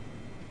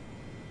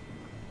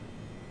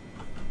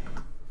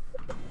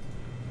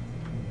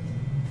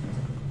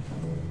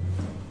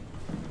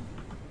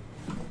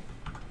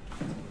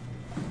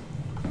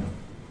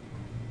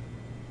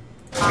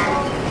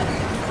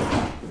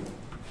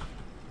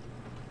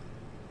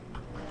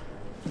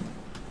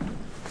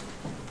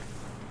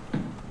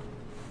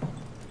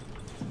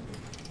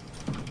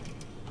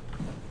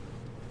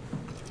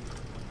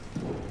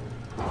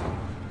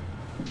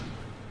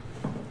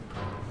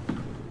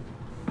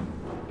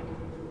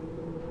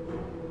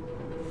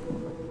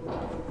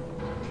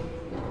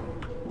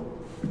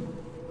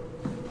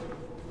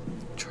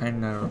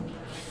 Trying to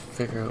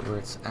figure out where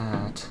it's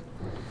at.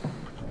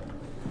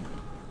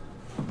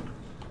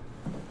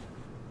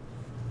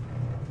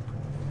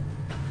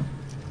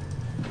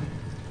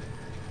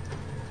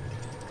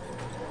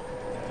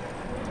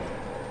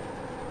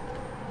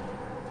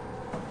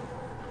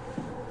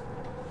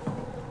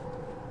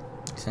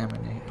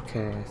 Examine.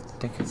 Okay, I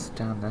think it's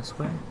down this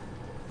way.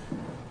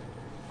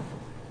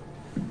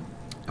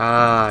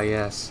 Ah,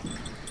 yes.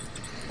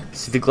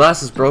 See, the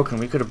glass is broken.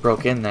 We could have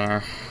broke in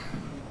there.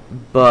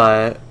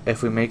 But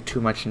if we make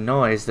too much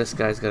noise, this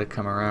guy's got to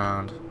come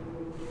around.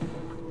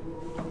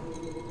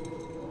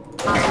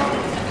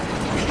 Oh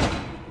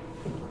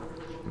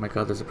my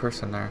god, there's a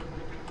person there.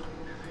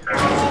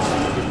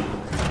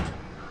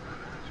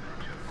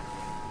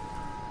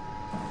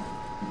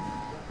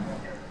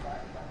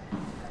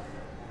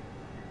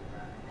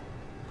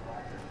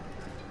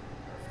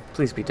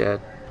 Please be dead.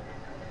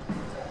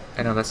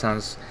 I know that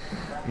sounds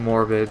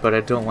morbid, but I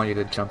don't want you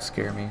to jump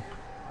scare me.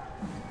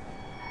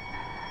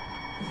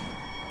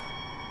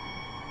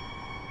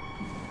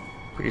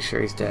 Pretty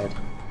sure he's dead.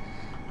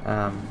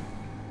 Oh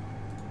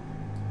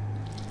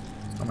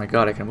my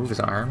god, I can move his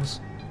arms.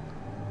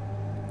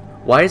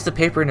 Why is the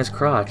paper in his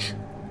crotch?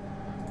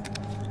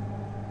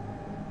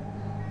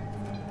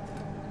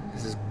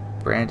 This is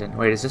Brandon.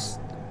 Wait, is this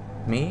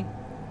me?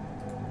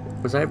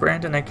 Was I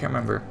Brandon? I can't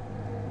remember.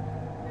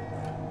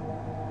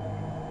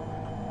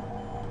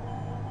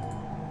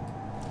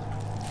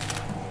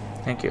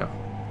 Thank you.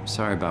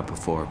 Sorry about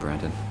before,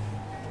 Brandon.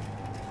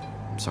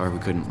 I'm sorry we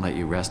couldn't let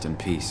you rest in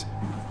peace.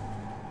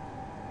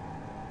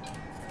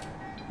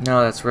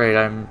 No, that's right.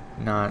 I'm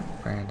not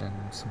Brandon.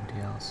 I'm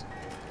somebody else.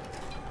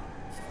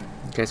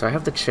 Okay, so I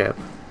have the chip.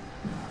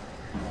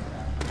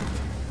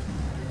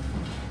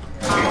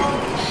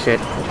 Shit.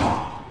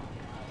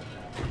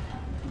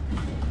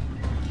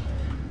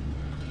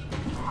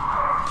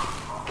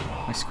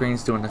 My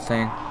screen's doing the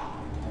thing.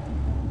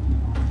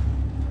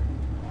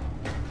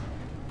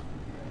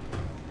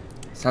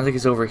 Sounds like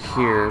he's over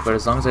here, but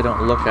as long as I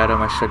don't look at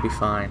him, I should be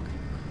fine.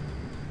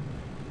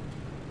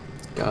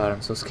 God,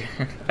 I'm so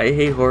scared. I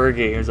hate horror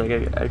games. Like,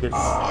 I get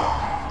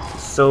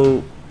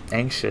so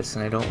anxious,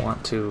 and I don't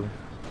want to,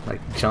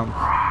 like, get jump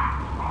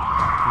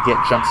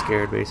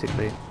scared,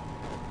 basically.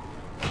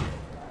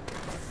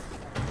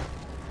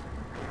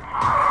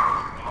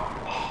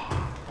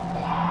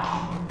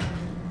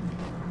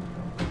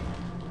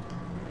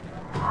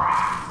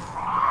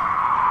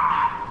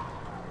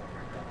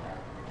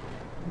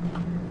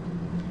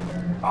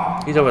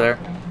 He's over there.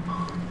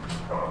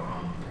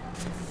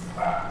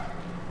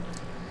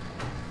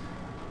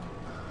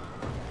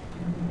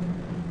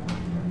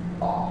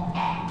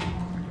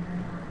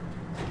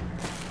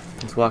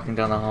 He's walking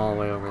down the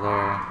hallway over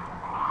there.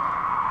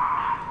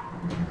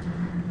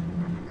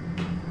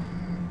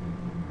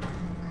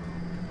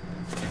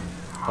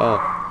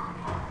 Oh.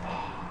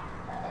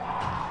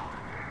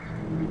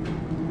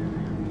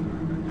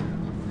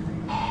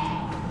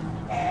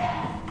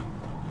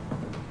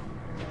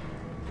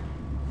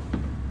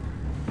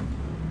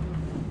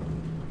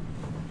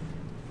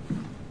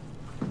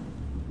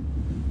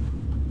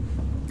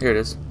 Here it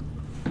is.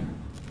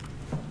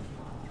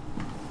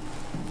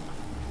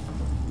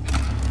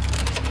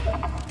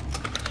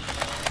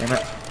 Damn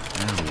it.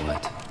 Now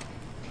what?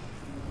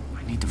 I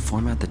need to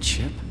format the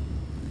chip?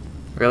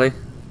 Really?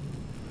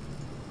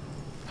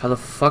 How the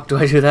fuck do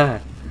I do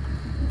that?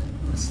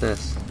 What's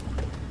this?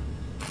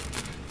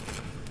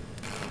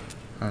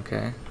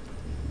 Okay.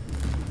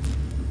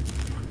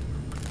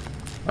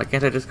 Why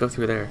can't I just go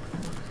through there?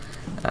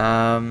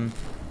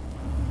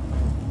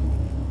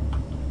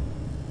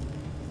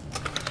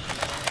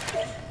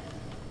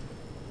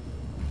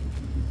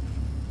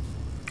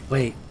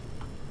 Wait,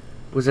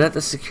 was that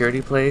the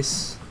security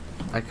place?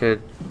 I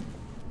could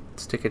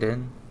stick it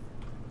in?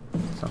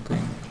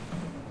 Something?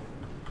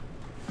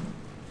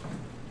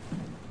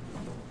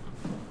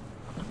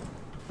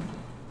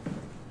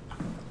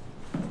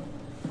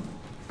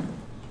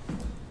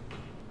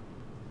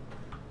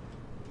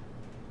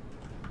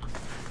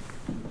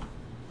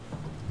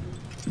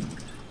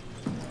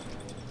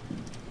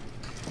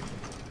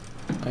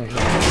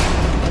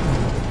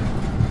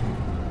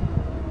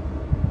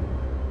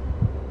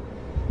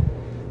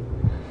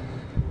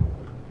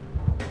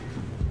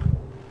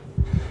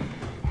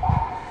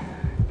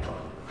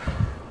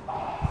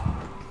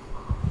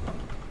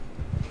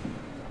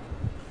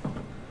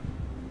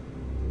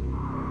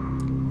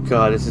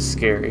 God, this is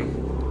scary.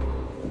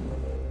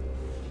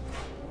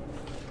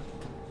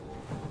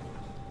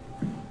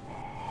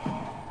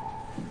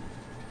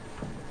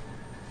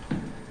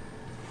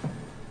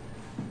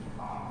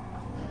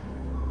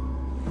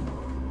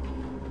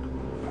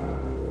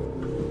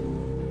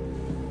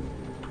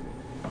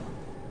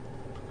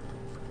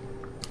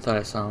 Thought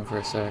I saw him for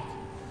a sec.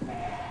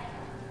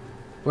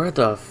 Where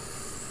the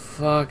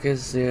fuck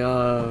is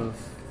the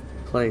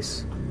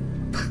place?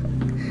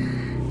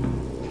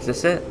 Is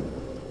this it?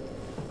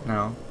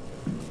 No.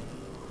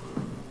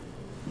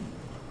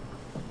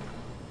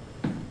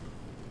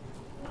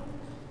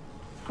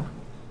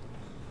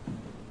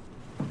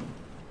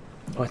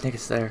 Oh, I think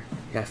it's there.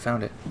 Yeah, I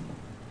found it.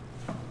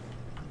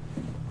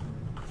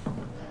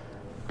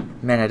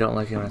 Man, I don't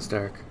like it when it's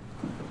dark.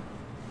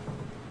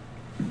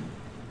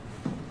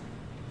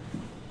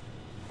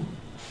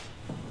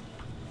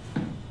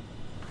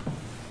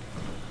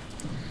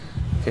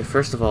 Okay,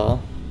 first of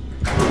all,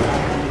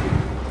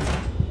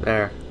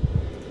 there.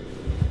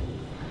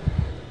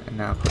 And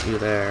now put you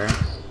there.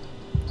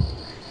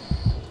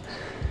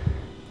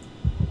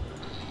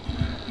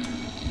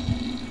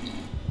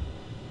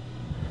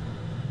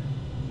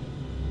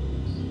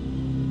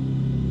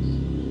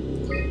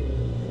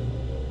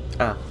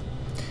 Ah.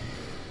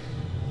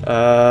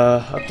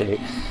 Update.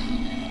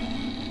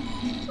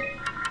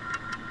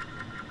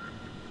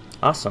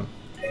 Awesome.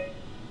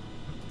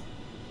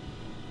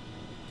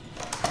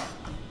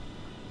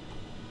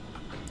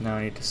 Now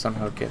I need to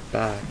somehow get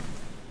back.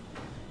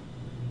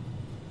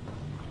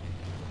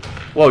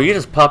 Whoa, you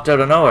just popped out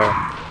of nowhere.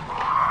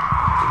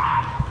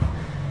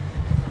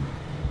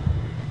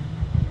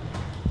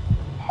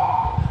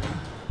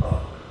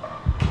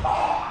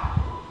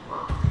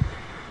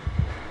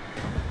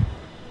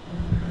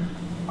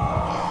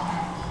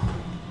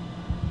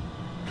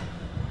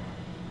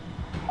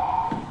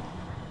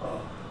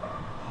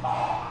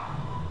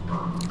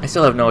 I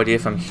still have no idea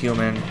if I'm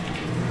human.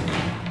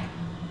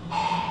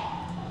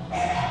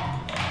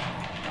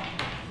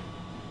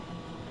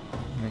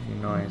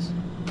 Making noise.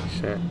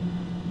 Shit.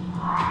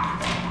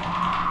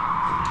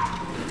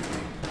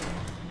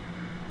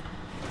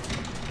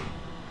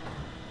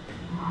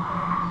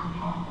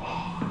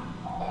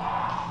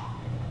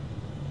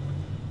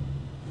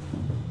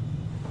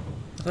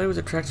 I thought he was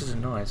attracted to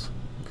noise.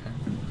 Okay.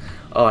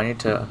 Oh, I need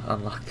to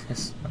unlock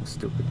this. I'm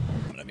stupid.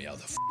 Let me out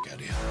the f*** out of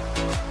here.